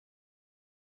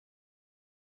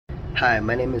Hi,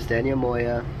 my name is Daniel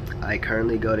Moya. I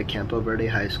currently go to Campo Verde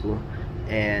High School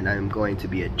and I'm going to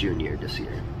be a junior this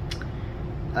year.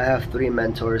 I have three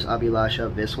mentors,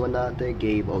 Abhilasha Viswanatha,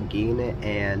 Gabe Olguin,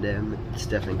 and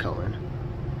Stephen Cohen.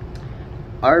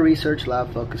 Our research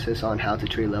lab focuses on how to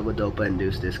treat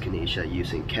Levodopa-induced dyskinesia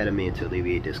using ketamine to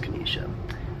alleviate dyskinesia.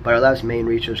 But our lab's main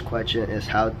research question is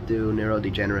how do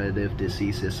neurodegenerative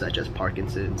diseases such as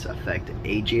Parkinson's affect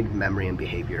aging, memory, and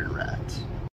behavior in rats?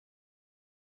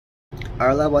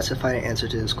 Our lab wants to find an answer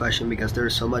to this question because there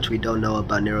is so much we don't know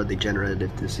about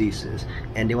neurodegenerative diseases,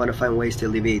 and they want to find ways to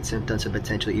alleviate symptoms and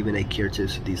potentially even a cure to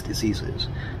these diseases.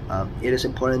 It is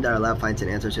important that our lab finds an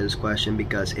answer to this question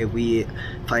because if we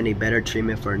find a better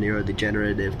treatment for a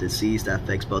neurodegenerative disease that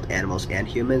affects both animals and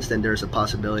humans, then there is a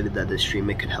possibility that this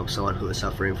treatment could help someone who is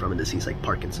suffering from a disease like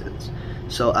Parkinson's.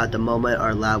 So at the moment,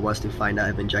 our lab wants to find out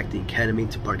if injecting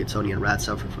ketamine to Parkinsonian rats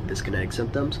suffering from dyskinetic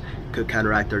symptoms could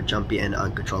counteract their jumpy and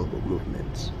uncontrollable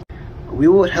movements. We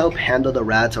would help handle the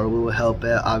rats, or we will help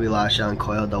Abhilasha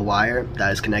uncoil the wire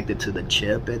that is connected to the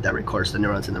chip that records the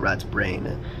neurons in the rat's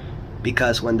brain.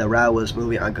 Because when the rat was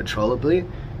moving uncontrollably,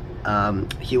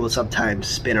 he will sometimes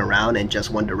spin around in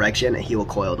just one direction and he will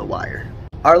coil the wire.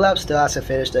 Our lab still hasn't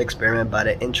finished the experiment, but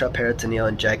an intraperitoneal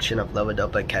injection of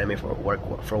levodopa and ketamine will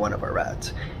work for one of our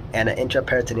rats. And an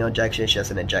intraperitoneal injection is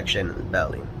just an injection in the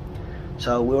belly.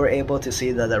 So we were able to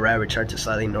see that the rat returned to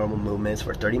slightly normal movements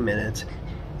for 30 minutes,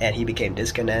 and he became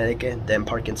dyskinetic, then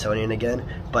Parkinsonian again,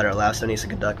 but our lab still needs to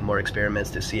conduct more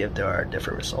experiments to see if there are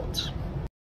different results.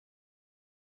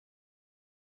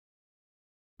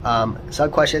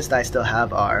 Some questions that I still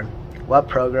have are, what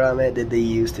program did they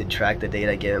use to track the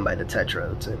data given by the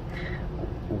tetraodes?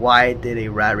 Why did a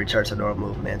rat return to normal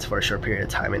movements for a short period of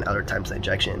time and other times the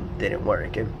injection didn't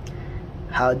work?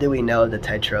 How do we know the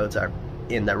tetraodes are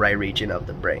in the right region of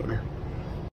the brain?